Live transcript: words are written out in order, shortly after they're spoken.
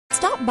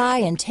Stop by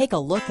and take a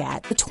look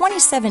at the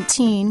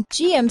 2017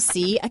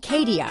 GMC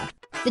Acadia.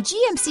 The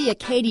GMC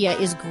Acadia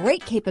is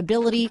great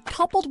capability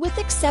coupled with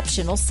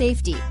exceptional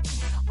safety.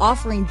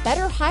 Offering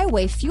better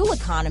highway fuel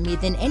economy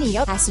than any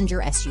other passenger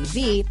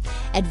SUV,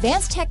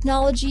 advanced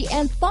technology,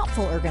 and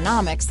thoughtful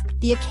ergonomics,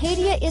 the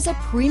Acadia is a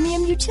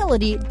premium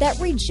utility that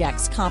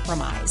rejects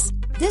compromise.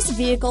 This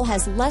vehicle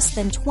has less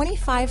than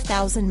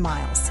 25,000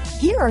 miles.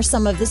 Here are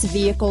some of this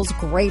vehicle's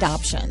great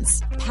options: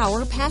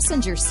 power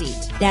passenger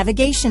seat,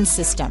 navigation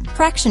system,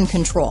 traction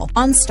control,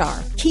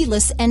 OnStar,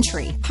 keyless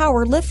entry,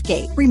 power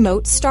liftgate,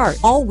 remote start,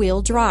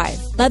 all-wheel drive,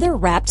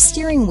 leather-wrapped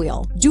steering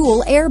wheel,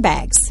 dual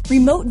airbags,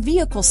 remote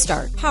vehicle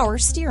start, power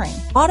steering,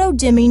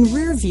 auto-dimming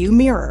rear view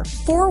mirror,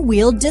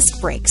 four-wheel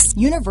disc brakes,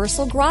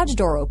 universal garage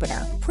door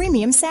opener,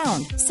 premium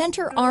sound,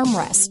 center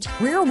armrest,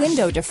 rear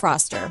window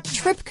defroster,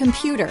 trip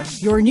computer.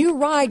 Your new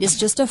ride is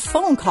just a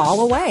phone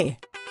call away.